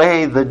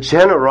display the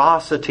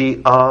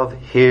generosity of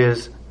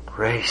His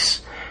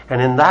grace.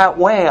 And in that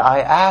way,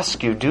 I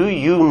ask you, do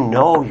you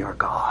know your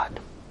God?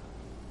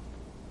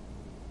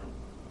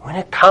 When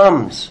it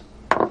comes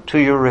to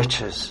your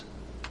riches,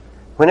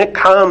 when it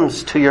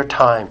comes to your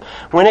time,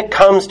 when it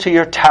comes to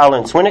your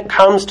talents, when it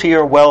comes to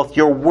your wealth,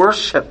 your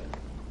worship,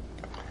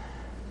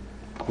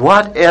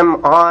 what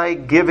am I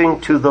giving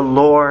to the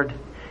Lord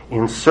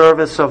in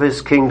service of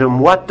His kingdom?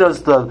 What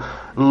does the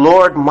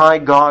Lord my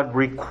God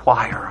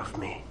require of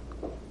me?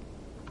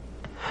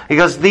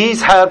 Because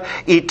these have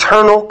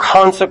eternal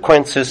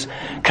consequences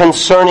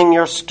concerning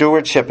your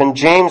stewardship. And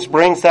James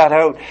brings that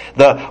out.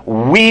 The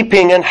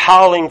weeping and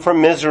howling for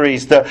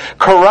miseries. The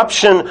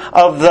corruption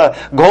of the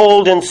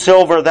gold and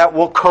silver that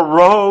will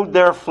corrode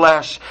their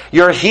flesh.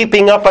 You're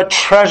heaping up a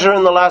treasure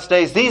in the last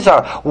days. These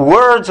are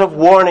words of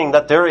warning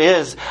that there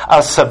is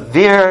a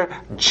severe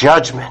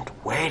judgment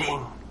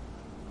waiting.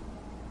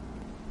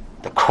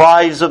 The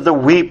cries of the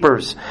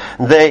weepers,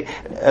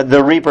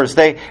 the reapers,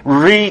 they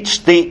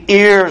reach the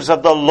ears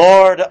of the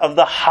Lord of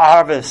the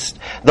harvest.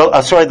 The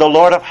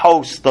Lord of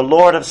hosts, the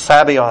Lord of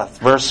Sabaoth.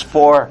 Verse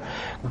 4.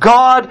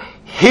 God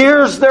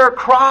hears their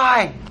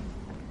cry.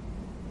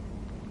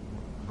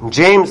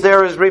 James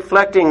there is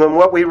reflecting on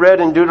what we read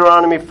in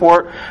Deuteronomy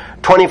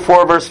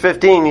 24 verse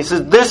 15. He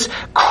says, this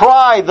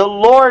cry the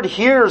Lord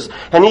hears.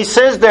 And he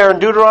says there in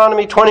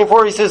Deuteronomy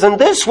 24, he says, and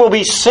this will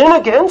be sin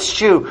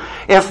against you.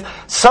 If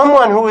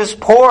someone who is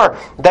poor,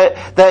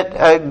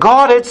 that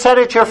God had set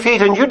at your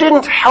feet and you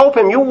didn't help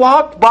him, you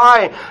walked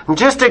by and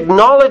just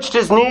acknowledged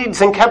his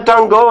needs and kept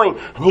on going.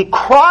 And he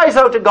cries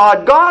out to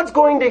God, God's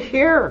going to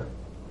hear.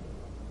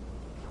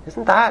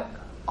 Isn't that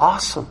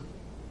awesome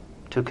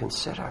to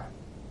consider?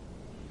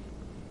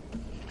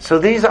 So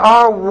these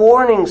are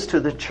warnings to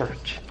the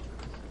church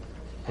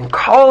and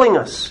calling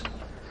us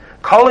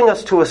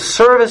to a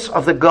service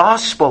of the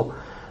gospel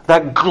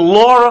that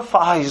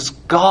glorifies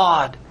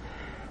God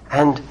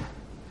and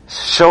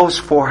shows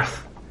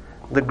forth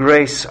the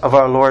grace of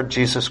our Lord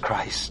Jesus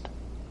Christ.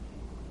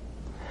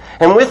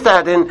 And with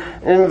that,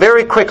 and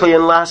very quickly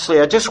and lastly,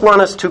 I just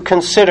want us to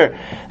consider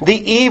the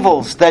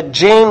evils that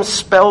James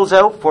spells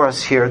out for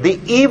us here. The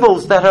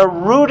evils that are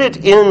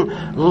rooted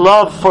in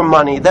love for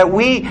money, that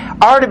we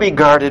are to be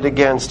guarded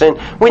against. And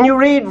when you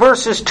read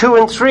verses 2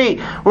 and 3,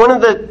 one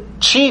of the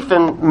chief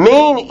and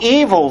main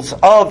evils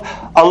of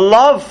a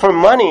love for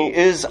money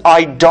is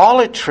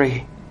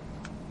idolatry.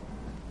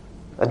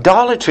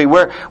 Idolatry,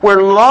 where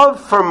love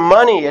for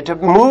money,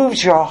 it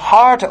moves your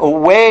heart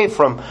away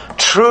from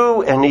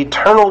true and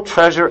eternal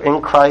treasure in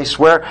Christ,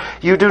 where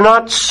you do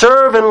not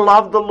serve and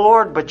love the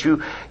Lord, but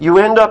you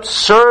end up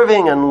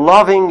serving and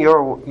loving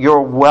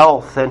your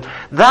wealth. And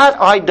that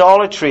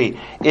idolatry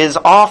is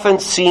often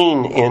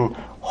seen in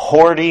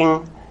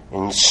hoarding,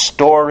 in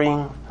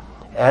storing,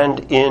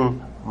 and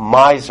in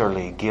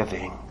miserly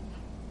giving.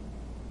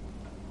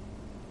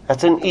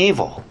 That's an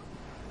evil.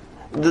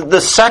 The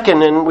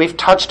second, and we've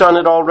touched on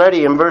it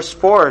already in verse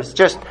 4, is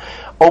just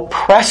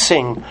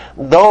oppressing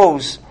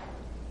those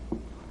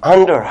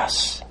under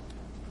us.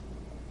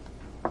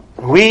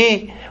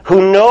 We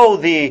who know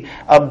the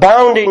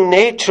abounding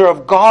nature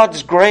of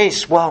God's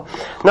grace, well,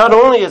 not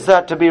only is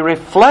that to be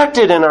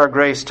reflected in our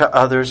grace to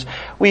others,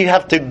 we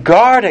have to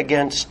guard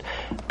against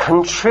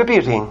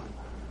contributing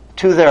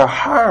to their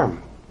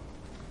harm.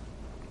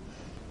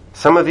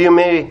 Some of you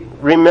may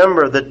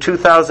remember the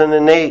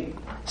 2008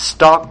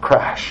 stock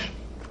crash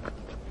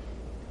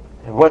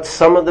and what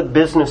some of the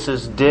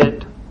businesses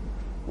did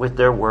with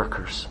their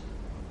workers.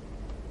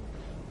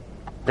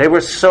 They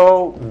were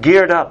so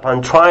geared up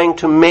on trying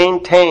to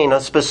maintain a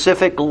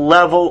specific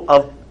level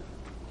of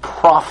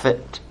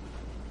profit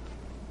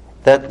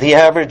that the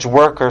average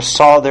worker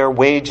saw their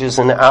wages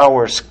and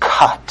hours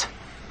cut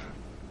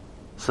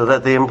so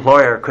that the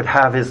employer could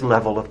have his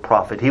level of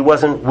profit. He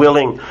wasn't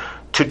willing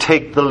to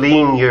take the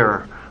lean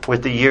year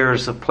with the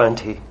years of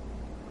plenty.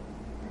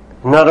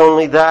 Not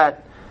only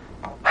that,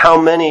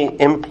 how many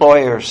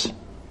employers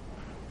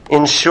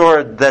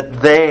ensured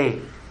that they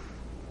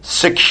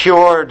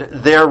secured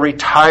their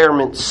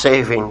retirement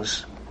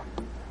savings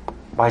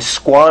by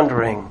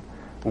squandering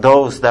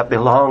those that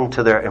belong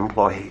to their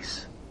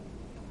employees?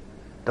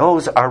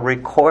 Those are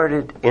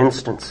recorded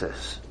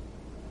instances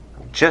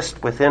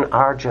just within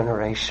our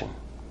generation.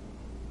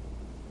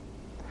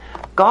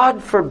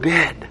 God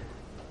forbid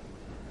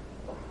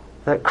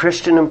that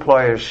Christian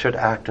employers should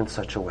act in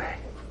such a way.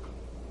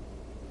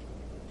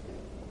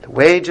 The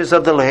wages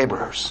of the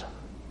laborers,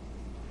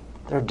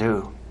 they're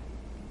due.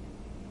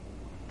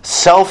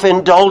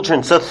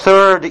 Self-indulgence, a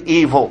third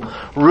evil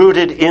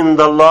rooted in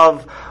the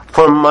love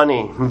for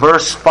money.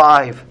 Verse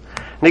 5.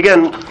 And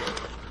again,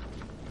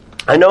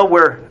 I know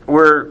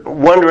we're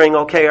wondering,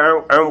 okay,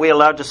 aren't we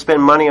allowed to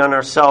spend money on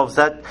ourselves?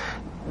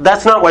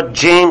 That's not what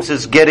James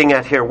is getting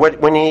at here.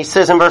 When he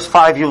says in verse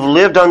 5, you've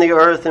lived on the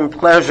earth in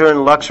pleasure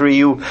and luxury,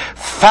 you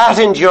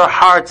fattened your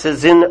hearts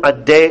as in a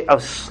day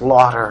of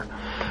slaughter.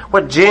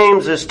 What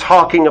James is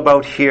talking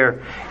about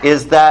here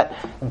is that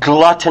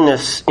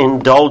gluttonous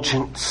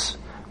indulgence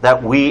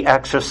that we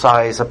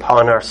exercise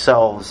upon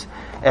ourselves,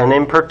 and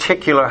in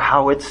particular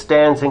how it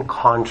stands in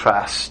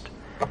contrast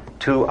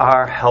to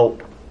our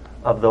help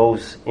of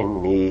those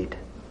in need.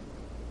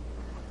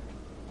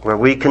 Where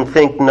we can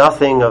think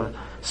nothing of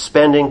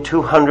spending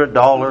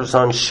 $200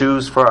 on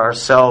shoes for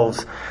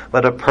ourselves,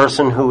 but a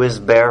person who is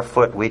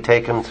barefoot, we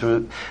take him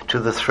through to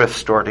the thrift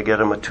store to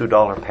get him a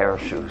 $2 pair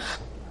of shoes.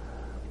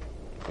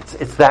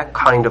 It's that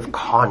kind of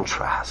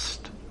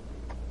contrast.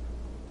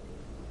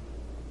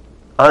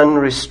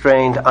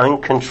 Unrestrained,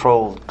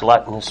 uncontrolled,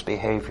 gluttonous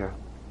behavior.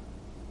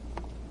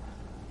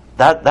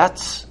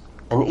 That's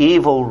an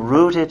evil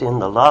rooted in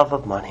the love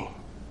of money.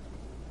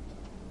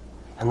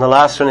 And the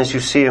last one, as you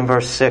see in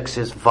verse 6,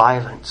 is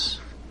violence.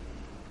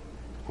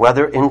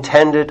 Whether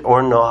intended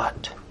or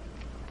not.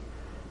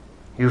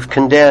 You've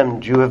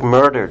condemned, you have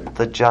murdered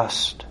the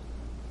just.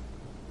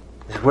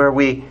 It's where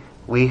we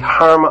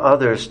harm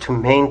others to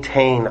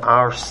maintain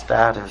our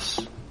status.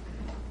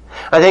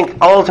 I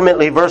think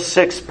ultimately verse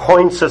 6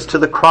 points us to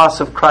the cross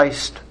of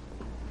Christ,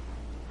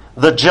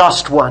 the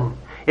just one.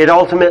 It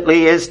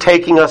ultimately is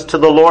taking us to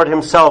the Lord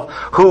himself,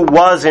 who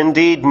was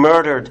indeed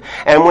murdered.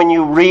 And when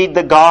you read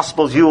the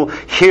Gospels, you'll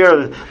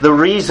hear the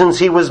reasons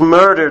he was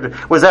murdered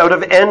was out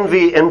of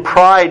envy and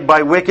pride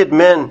by wicked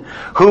men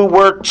who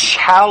were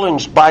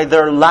challenged by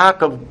their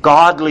lack of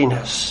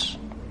godliness.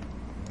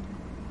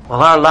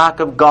 Well, our lack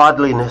of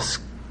godliness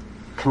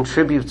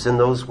contributes in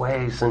those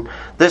ways. And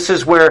this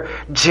is where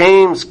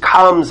James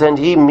comes and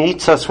he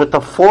meets us with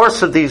the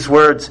force of these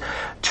words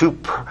to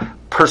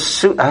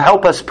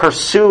help us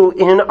pursue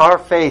in our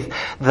faith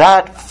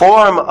that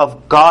form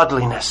of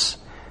godliness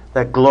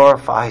that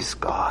glorifies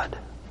God.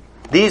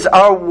 These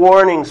are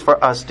warnings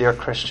for us, dear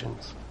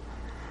Christians.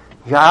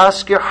 You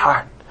ask your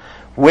heart,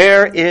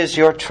 where is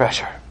your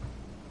treasure?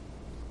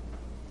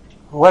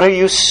 What are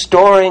you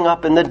storing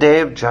up in the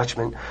day of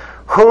judgment?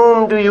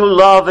 Whom do you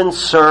love and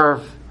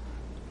serve?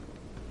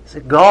 Is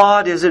it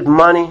God? Is it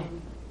money?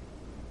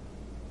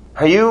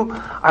 Are you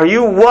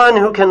one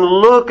who can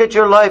look at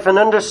your life and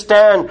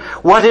understand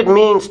what it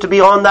means to be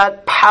on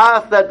that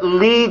path that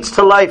leads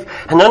to life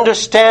and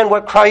understand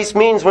what Christ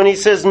means when he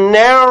says,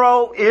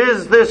 narrow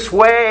is this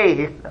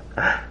way.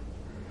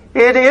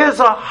 It is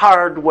a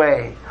hard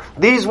way.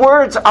 These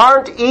words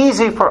aren't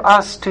easy for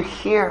us to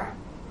hear.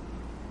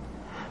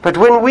 But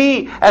when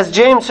we, as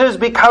James says,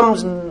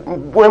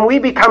 when we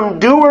become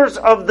doers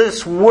of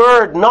this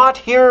word, not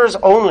hearers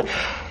only,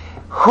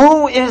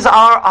 who is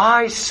our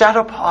eye set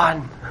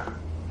upon?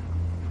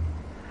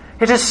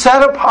 It is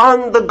set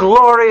upon the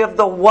glory of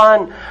the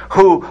one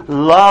who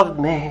loved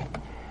me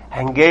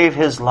and gave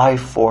his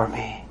life for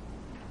me.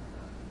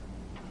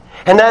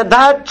 And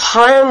that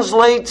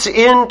translates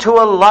into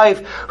a life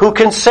who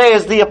can say,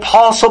 as the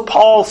Apostle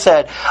Paul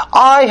said,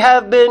 I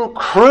have been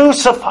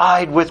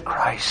crucified with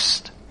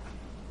Christ.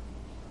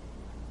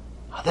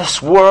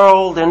 This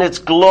world and its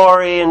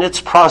glory and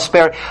its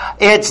prosperity,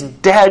 it's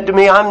dead to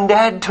me. I'm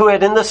dead to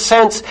it in the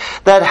sense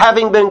that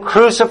having been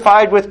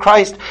crucified with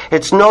Christ,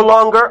 it's no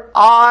longer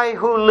I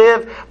who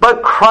live,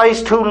 but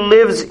Christ who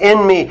lives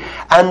in me.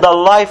 And the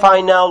life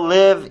I now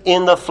live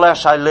in the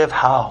flesh, I live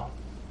how?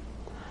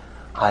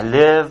 I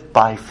live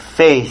by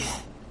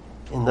faith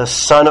in the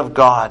Son of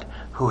God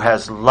who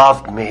has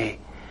loved me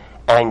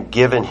and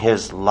given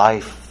his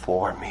life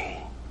for me.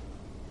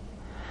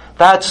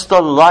 That's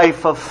the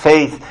life of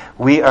faith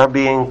we are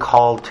being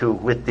called to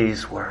with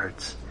these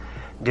words.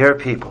 Dear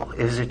people,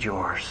 is it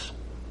yours?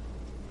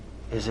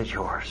 Is it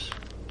yours?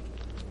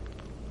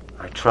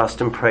 I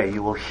trust and pray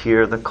you will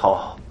hear the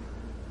call.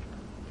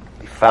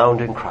 Be found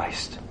in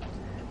Christ.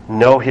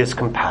 Know his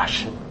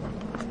compassion.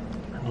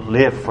 And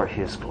live for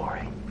his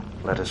glory.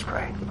 Let us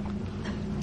pray.